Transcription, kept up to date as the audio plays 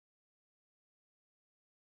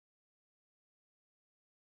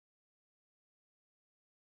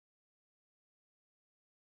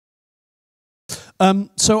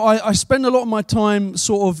So I spend a lot of my time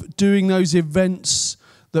sort of doing those events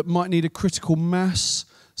that might need a critical mass.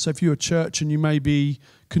 So if you're a church and you maybe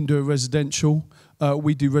can do a residential,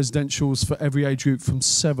 we do residentials for every age group from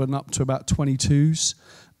 7 up to about 22s.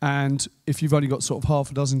 And if you've only got sort of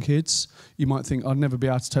half a dozen kids, you might think, I'd never be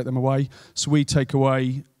able to take them away. So we take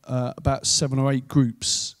away about 7 or 8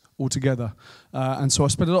 groups altogether. And so I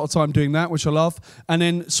spend a lot of time doing that, which I love. And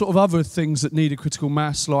then sort of other things that need a critical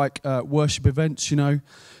mass, like worship events, you know.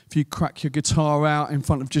 If you crack your guitar out in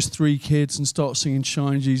front of just 3 kids and start singing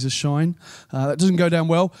Shine, Jesus, Shine, that doesn't go down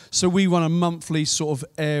well. So we run a monthly sort of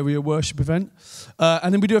area worship event.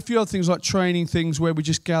 And then we do a few other things like training things where we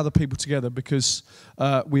just gather people together because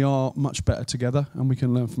we are much better together and we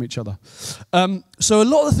can learn from each other. So a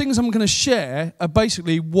lot of the things I'm going to share are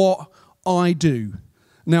basically what I do.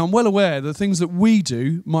 Now, I'm well aware that the things that we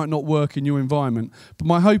do might not work in your environment, but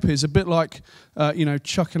my hope is a bit like, you know,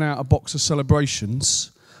 chucking out a box of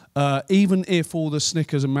celebrations. Even if all the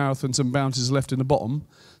Snickers and Marathons and Bounties are left in the bottom,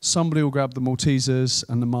 somebody will grab the Maltesers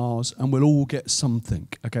and the Mars and we'll all get something.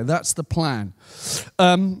 Okay, that's the plan.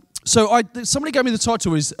 Somebody gave me the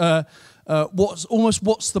title is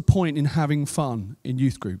what's the point in having fun in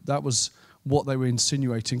youth group? That was what they were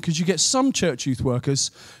insinuating, because you get some church youth workers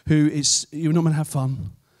who you're not going to have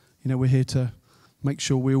fun. You know, we're here to make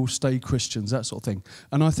sure we all stay Christians, that sort of thing.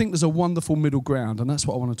 And I think there's a wonderful middle ground, and that's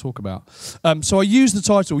what I want to talk about. So I use the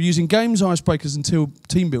title, using games, icebreakers, and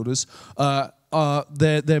team builders.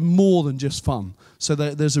 They're more than just fun. So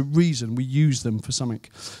there's a reason we use them for something.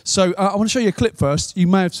 So I want to show you a clip first. You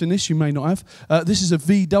may have seen this, you may not have. This is a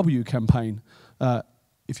VW campaign,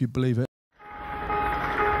 if you believe it.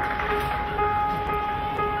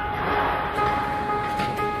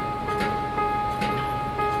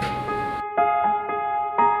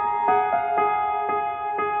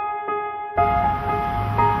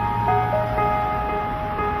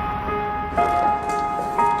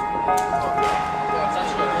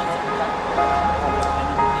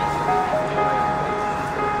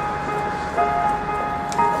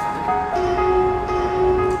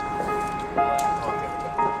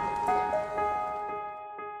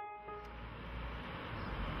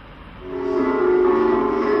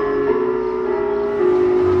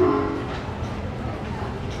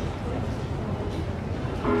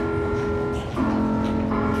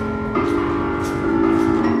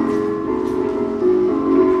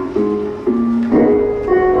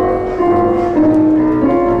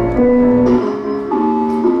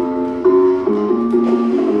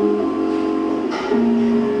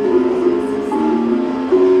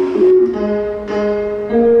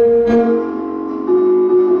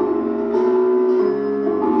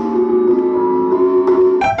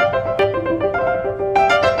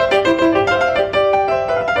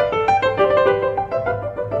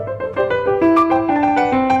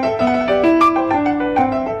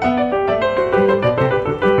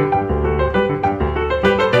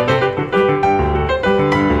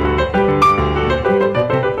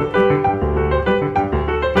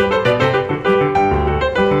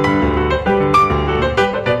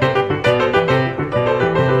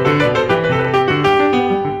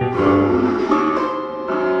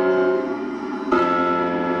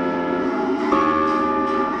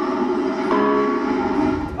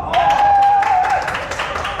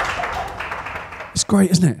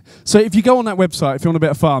 Great, isn't it? So if you go on that website, if you want a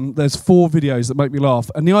bit of fun, there's 4 videos that make me laugh.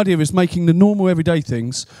 And the idea is making the normal everyday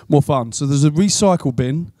things more fun. So there's a recycle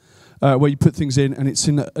bin where you put things in and it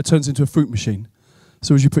turns into a fruit machine.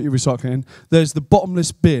 So as you put your recycling in, there's the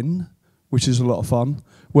bottomless bin, which is a lot of fun,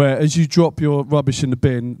 where as you drop your rubbish in the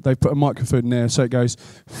bin, they put a microphone in there so it goes...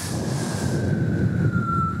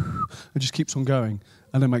 It just keeps on going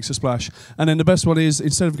and then makes a splash. And then the best one is,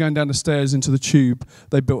 instead of going down the stairs into the tube,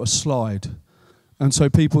 they built a slide. And so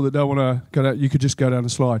people that don't want to go down, you could just go down the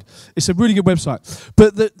slide. It's a really good website.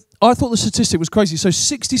 But I thought the statistic was crazy. So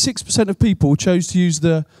 66% of people chose to use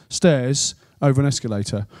the stairs over an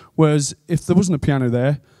escalator. Whereas if there wasn't a piano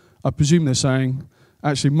there, I presume they're saying,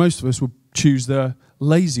 actually, most of us would choose the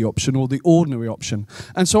lazy option or the ordinary option.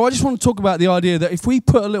 And so I just want to talk about the idea that if we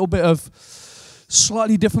put a little bit of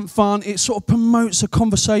slightly different fun, it sort of promotes a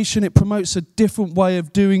conversation, it promotes a different way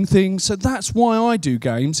of doing things. So that's why I do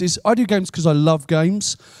games. I do games because I love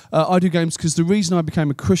games. I do games because the reason I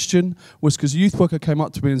became a Christian was because a youth worker came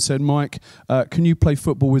up to me and said, Mike, can you play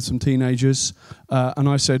football with some teenagers? And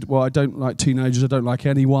I said, well, I don't like teenagers, I don't like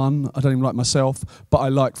anyone, I don't even like myself, but I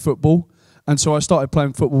like football. And so I started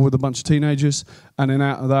playing football with a bunch of teenagers, and then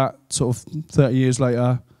out of that, sort of 30 years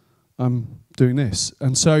later, I'm doing this.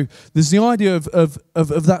 And so there's the idea of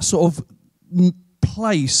that sort of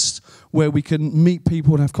place where we can meet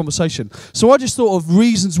people and have conversation. So I just thought of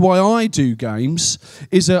reasons why I do games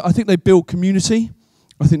is I think they build community.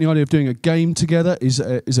 I think the idea of doing a game together is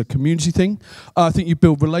a community thing. I think you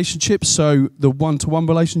build relationships, so the one-to-one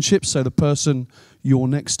relationships, so the person you're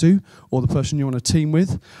next to or the person you're on a team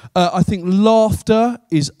with. I think laughter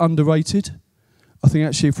is underrated. I think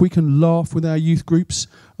actually if we can laugh with our youth groups,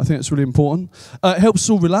 I think that's really important. It helps us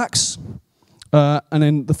all relax. And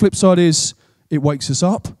then the flip side is it wakes us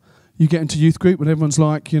up. You get into youth group when everyone's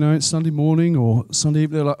like, it's Sunday morning or Sunday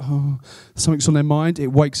evening, they're like, oh, something's on their mind. It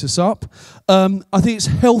wakes us up. I think it's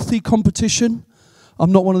healthy competition.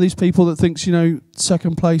 I'm not one of these people that thinks,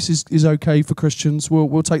 second place is okay for Christians.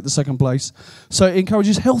 We'll take the second place. So it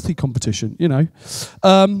encourages healthy competition,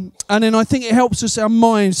 And then I think it helps us, our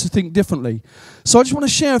minds, to think differently. So I just want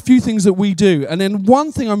to share a few things that we do. And then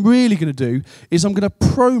one thing I'm really going to do is I'm going to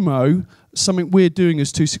promo something we're doing as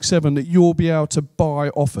 267 that you'll be able to buy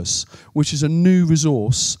off us, which is a new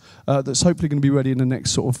resource that's hopefully going to be ready in the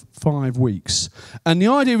next sort of 5 weeks. And the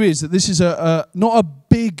idea is that this is not a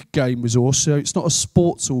big game resource, so it's not a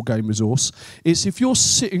sports all game resource. It's if you're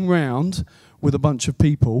sitting around with a bunch of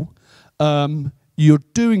people, you're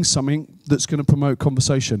doing something that's going to promote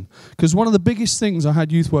conversation. Because one of the biggest things I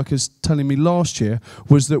had youth workers telling me last year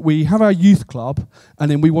was that we have our youth club and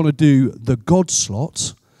then we want to do the God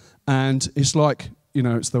slot. And it's like,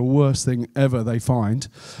 it's the worst thing ever they find.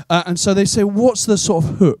 And so they say, what's the sort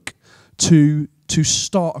of hook to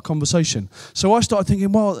start a conversation? So I started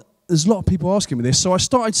thinking, well, there's a lot of people asking me this. So I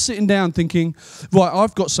started sitting down thinking, right,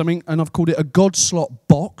 I've got something, and I've called it a God slot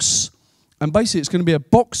box. And basically it's going to be a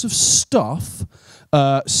box of stuff,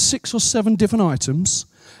 6 or 7 different items,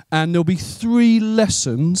 and there'll be 3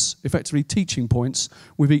 lessons, effectively teaching points,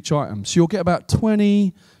 with each item. So you'll get about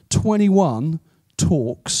 20, 21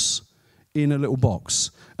 talks in a little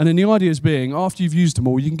box. And then the idea is being, after you've used them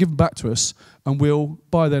all, you can give them back to us, and we'll,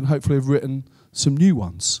 by then, hopefully have written some new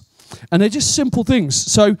ones. And they're just simple things.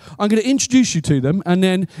 So I'm going to introduce you to them, and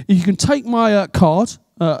then you can take my card.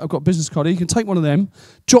 I've got a business card here. You can take one of them,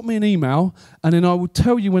 drop me an email, and then I will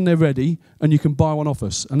tell you when they're ready, and you can buy one off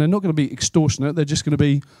us. And they're not going to be extortionate. They're just going to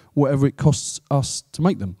be whatever it costs us to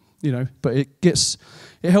make them, But it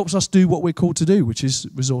helps us do what we're called to do, which is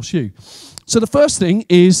resource you. So the first thing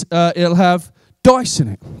is it'll have dice in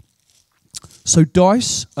it. So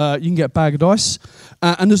dice, you can get a bag of dice,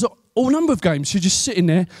 and there's a number of games. You're just sitting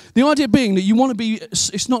there. The idea being that you want to be,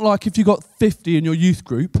 it's not like if you've got 50 in your youth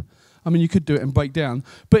group. I mean, you could do it and break down.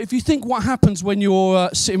 But if you think what happens when you're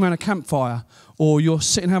sitting around a campfire or you're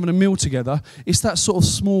sitting having a meal together, it's that sort of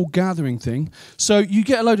small gathering thing. So you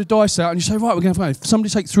get a load of dice out and you say, right, we're going to play. Somebody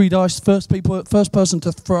take 3 dice, first person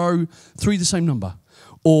to throw 3 the same number.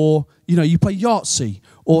 Or, you play Yahtzee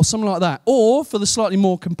or something like that. Or, for the slightly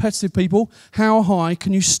more competitive people, how high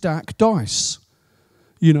can you stack dice?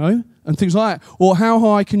 And things like that. Or how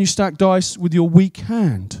high can you stack dice with your weak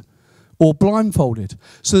hand? Or blindfolded.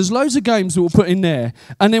 So there's loads of games that we'll put in there.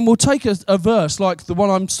 And then we'll take a verse, like the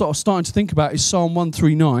one I'm sort of starting to think about is Psalm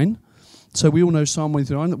 139. So we all know Psalm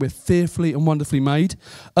 139, that we're fearfully and wonderfully made.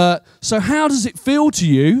 So how does it feel to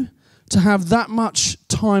you to have that much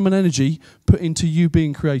time and energy put into you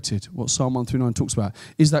being created? What Psalm 139 talks about.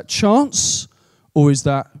 Is that chance or is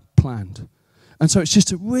that planned? And so it's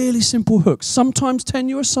just a really simple hook, sometimes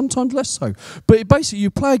tenuous, sometimes less so. But basically you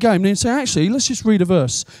play a game and then say, actually, let's just read a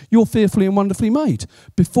verse. You're fearfully and wonderfully made.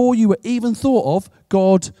 Before you were even thought of,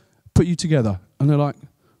 God put you together. And they're like,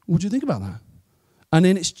 what do you think about that? And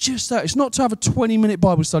then it's just that. It's not to have a 20-minute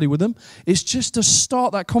Bible study with them. It's just to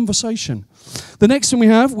start that conversation. The next thing we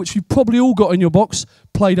have, which you've probably all got in your box,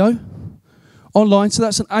 Play-Doh. Online. So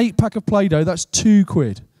that's an 8-pack of Play-Doh. That's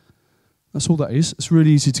 £2. That's all that is. It's really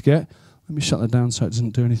easy to get. Let me shut that down so it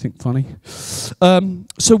doesn't do anything funny.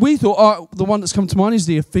 So we thought the one that's come to mind is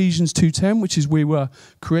the Ephesians 2:10, which is we were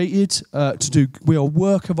created to do, we are a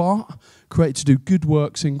work of art, created to do good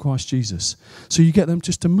works in Christ Jesus. So you get them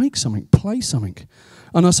just to make something, play something.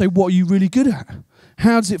 And I say, what are you really good at?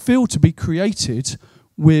 How does it feel to be created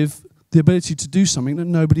with the ability to do something that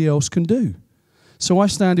nobody else can do? So I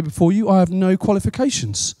stand here before you, I have no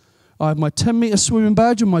qualifications. I have my 10-metre swimming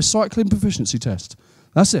badge and my cycling proficiency test.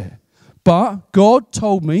 That's it. But God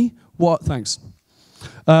told me what, thanks.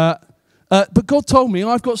 But God told me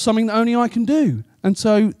I've got something that only I can do. And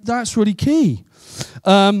so that's really key.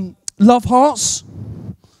 Love hearts.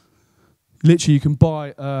 Literally, you can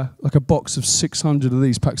buy like a box of 600 of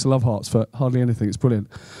these packs of love hearts for hardly anything. It's brilliant.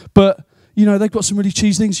 But, they've got some really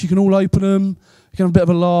cheesy things. You can all open them. You can have a bit of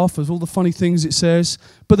a laugh at all the funny things it says.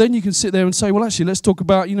 But then you can sit there and say, well, actually, let's talk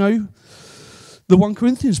about, the the 1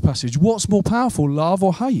 Corinthians passage. What's more powerful, love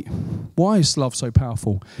or hate? Why is love so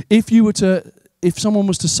powerful? If someone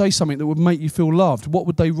was to say something that would make you feel loved, what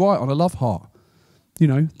would they write on a love heart? You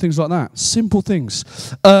know, things like that. Simple things.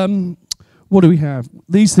 What do we have?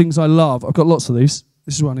 These things I love. I've got lots of these.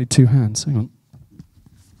 This is why I need 2 hands. Hang on.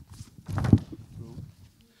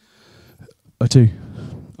 I do.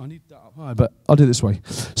 I need that up high, but I'll do it this way.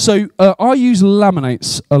 So I use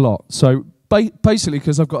laminates a lot. So basically,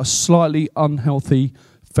 because I've got a slightly unhealthy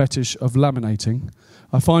fetish of laminating,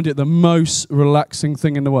 I find it the most relaxing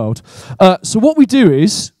thing in the world. So what we do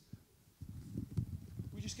is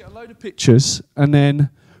we just get a load of pictures and then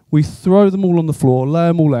we throw them all on the floor, lay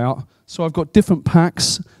them all out. So I've got different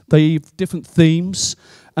packs, they have different themes,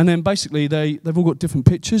 and then basically they've all got different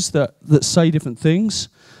pictures that say different things.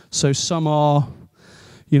 So some are,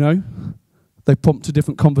 you know, they prompt a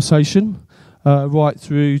different conversation, right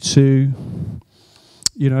through to,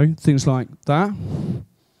 you know, things like that,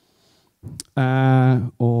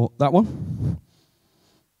 or that one.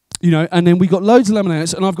 You know, and then we got loads of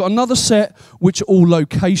laminates, and I've got another set which are all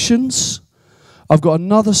locations. I've got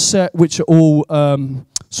another set which are all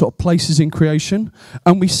sort of places in creation,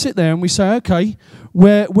 and we sit there and we say, okay,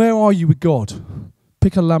 where are you with God?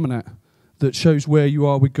 Pick a laminate that shows where you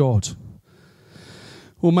are with God.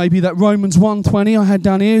 Or maybe that Romans 1:20 I had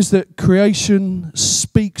down here is that creation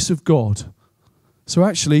speaks of God. So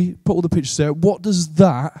actually, put all the pictures there. What does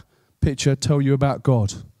that picture tell you about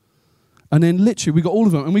God? And then literally we got all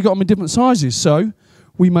of them, and we got them in different sizes. So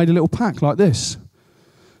we made a little pack like this.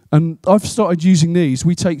 And I've started using these.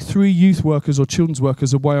 We take 3 youth workers or children's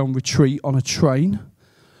workers away on retreat on a train.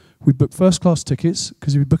 We book first class tickets,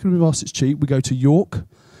 because if you book them with us, it's cheap. We go to York.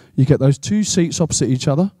 You get those 2 seats opposite each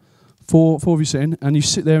other, four of you sit in, and you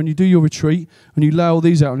sit there and you do your retreat, and you lay all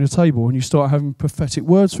these out on your table, and you start having prophetic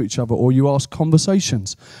words for each other, or you ask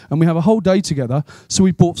conversations. And we have a whole day together, so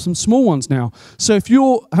we bought some small ones now. So if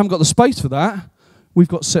you haven't got the space for that, we've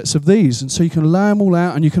got sets of these, and so you can lay them all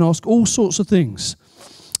out, and you can ask all sorts of things.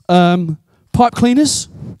 Pipe cleaners.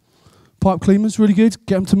 Pipe cleaners, really good.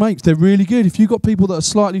 Get them to make. They're really good. If you've got people that are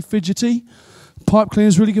slightly fidgety, pipe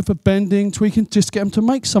cleaners really good for bending, tweaking, just get them to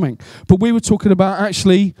make something. But we were talking about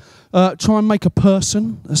actually try and make a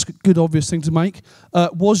person. That's a good, obvious thing to make.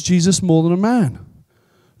 Was Jesus more than a man?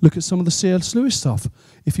 Look at some of the C.S. Lewis stuff.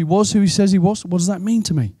 If he was who he says he was, what does that mean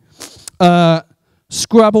to me?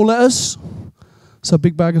 Scrabble letters. So a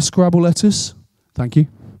big bag of Scrabble letters. Thank you.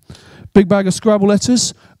 Big bag of Scrabble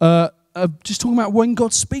letters. Just talking about when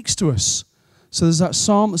God speaks to us. So there's that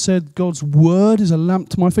psalm that said, God's word is a lamp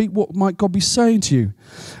to my feet. What might God be saying to you?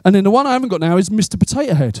 And then the one I haven't got now is Mr.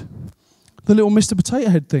 Potato Head. The little Mr. Potato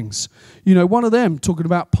Head things. You know, one of them talking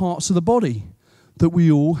about parts of the body, that we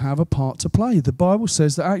all have a part to play. The Bible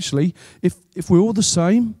says that actually, if we're all the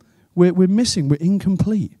same, we're missing, we're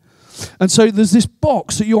incomplete. And so there's this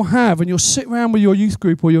box that you'll have, and you'll sit around with your youth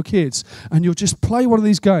group or your kids, and you'll just play one of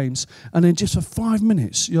these games, and then just for 5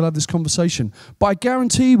 minutes you'll have this conversation. But I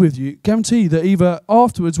guarantee that either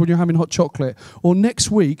afterwards when you're having hot chocolate, or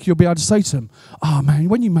next week you'll be able to say to them, "Oh man,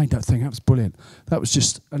 when you made that thing, that was brilliant. That was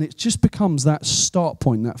just," and it just becomes that start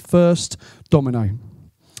point, that first domino.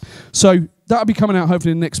 So that'll be coming out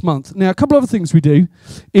hopefully next month. Now a couple of other things we do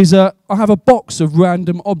is I have a box of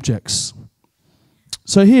random objects.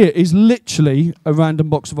 So here is literally a random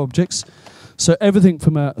box of objects. So everything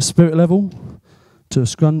from a spirit level to a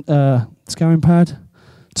scouring pad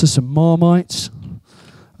to some Marmite,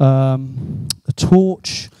 a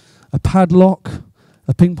torch, a padlock,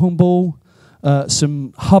 a ping pong ball,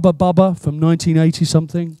 some Hubba Bubba from 1980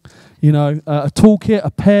 something, you know, a toolkit,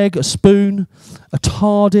 a peg, a spoon, a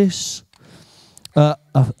TARDIS, a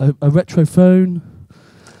retro phone.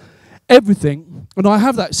 Everything, and I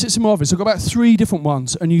have that, it sits in my office. I've got about 3 different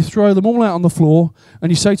ones, and you throw them all out on the floor,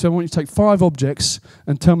 and you say to them, I want you to take 5 objects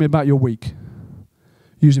and tell me about your week,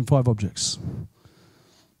 using 5 objects.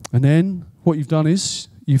 And then what you've done is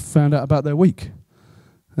you've found out about their week.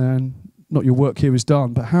 And not your work here is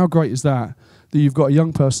done, but how great is that you've got a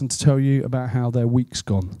young person to tell you about how their week's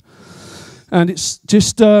gone. And it's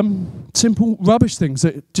just simple rubbish things.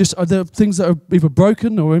 They're things that are either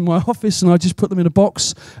broken or in my office, and I just put them in a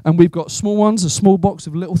box. And we've got small ones, a small box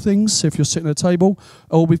of little things, so if you're sitting at a table,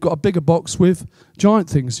 or we've got a bigger box with giant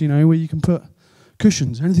things, you know, where you can put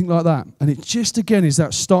cushions, anything like that. And it just, again, is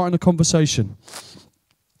that starting a conversation.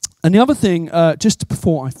 And the other thing, just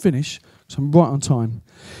before I finish, so I'm right on time,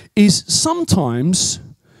 is sometimes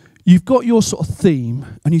you've got your sort of theme,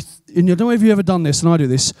 and I don't know if you've ever done this, and I do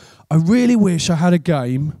this. I really wish I had a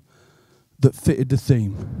game that fitted the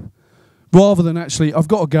theme. Rather than actually, I've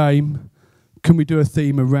got a game, can we do a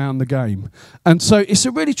theme around the game? And so it's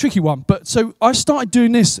a really tricky one. But so I started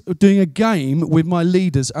doing a game with my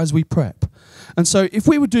leaders as we prep. And so if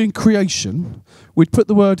we were doing creation, we'd put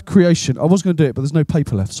the word creation. I was going to do it, but there's no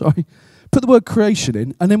paper left, sorry. Put the word creation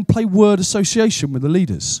in and then play word association with the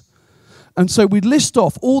leaders. And so we'd list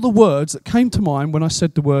off all the words that came to mind when I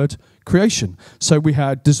said the word creation. So we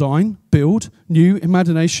had design, build, new,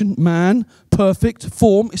 imagination, man, perfect,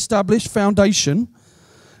 form, established, foundation.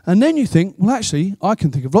 And then you think, well, actually, I can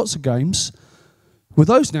think of lots of games with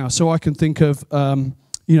those now. So I can think of,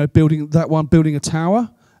 building a tower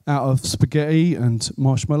out of spaghetti and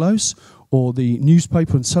marshmallows, or the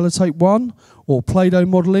newspaper and sellotape one, or Play-Doh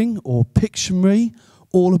modelling, or Pictionary,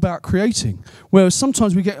 all about creating. Whereas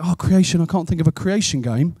sometimes we get, creation, I can't think of a creation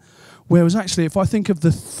game. Whereas actually, if I think of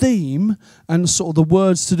the theme and sort of the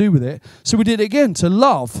words to do with it, so we did it again, to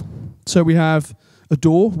love. So we have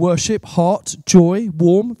adore, worship, heart, joy,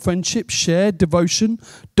 warm, friendship, share, devotion,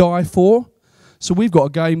 die for. So we've got a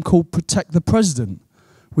game called Protect the President,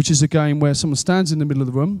 which is a game where someone stands in the middle of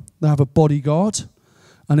the room, they have a bodyguard,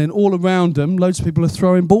 and then all around them, loads of people are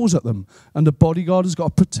throwing balls at them, and the bodyguard has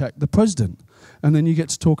got to protect the president. And then you get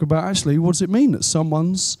to talk about, actually, what does it mean that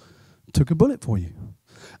someone's took a bullet for you?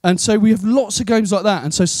 And so we have lots of games like that.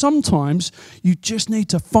 And so sometimes you just need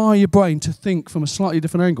to fire your brain to think from a slightly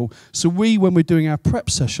different angle. So when we're doing our prep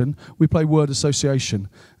session, we play word association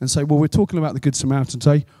and say, well, we're talking about the Good Samaritan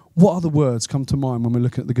today. What other words come to mind when we're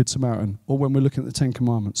looking at the Good Samaritan or when we're looking at the Ten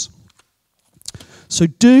Commandments? So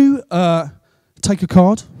do take a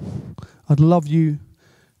card. I'd love you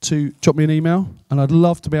to drop me an email, and I'd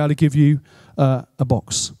love to be able to give you a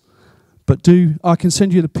box. But I can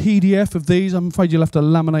send you the PDF of these. I'm afraid you'll have to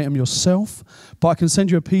laminate them yourself. But I can send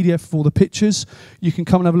you a PDF of all the pictures. You can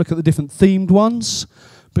come and have a look at the different themed ones.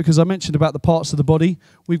 Because I mentioned about the parts of the body.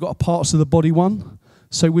 We've got a parts of the body one.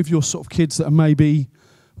 So with your sort of kids that are maybe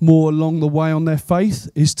more along the way on their faith,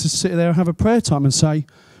 is to sit there and have a prayer time and say,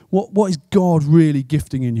 what is God really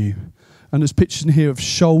gifting in you? And there's pictures in here of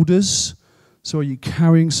shoulders. So are you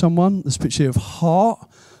carrying someone? There's a picture here of heart.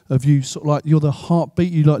 Of you sort of like, you're the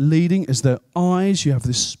heartbeat, you like leading. Is there eyes? You have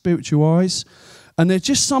this spiritual eyes. And they're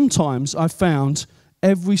just sometimes, I've found,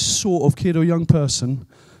 every sort of kid or young person,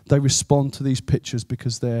 they respond to these pictures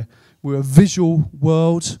because we're a visual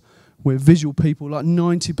world. We're visual people. Like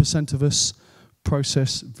 90% of us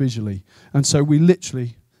process visually. And so we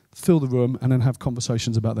literally fill the room and then have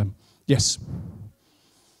conversations about them. Yes?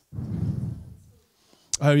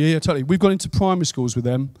 Oh, yeah, totally. We've gone into primary schools with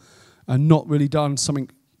them and not really done something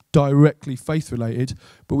directly faith-related,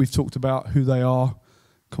 but we've talked about who they are,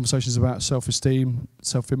 conversations about self-esteem,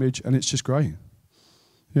 self-image, and it's just great.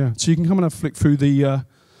 Yeah, so you can come and have a flick through the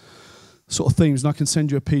sort of themes, and I can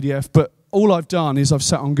send you a PDF, but all I've done is I've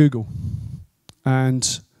sat on Google,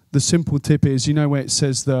 and the simple tip is, you know where it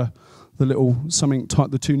says the little something,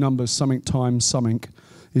 the two numbers, something times something,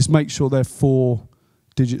 is make sure they're 4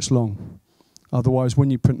 digits long. Otherwise,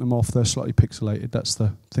 when you print them off, they're slightly pixelated. That's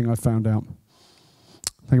the thing I found out.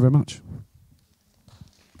 Thank you very much.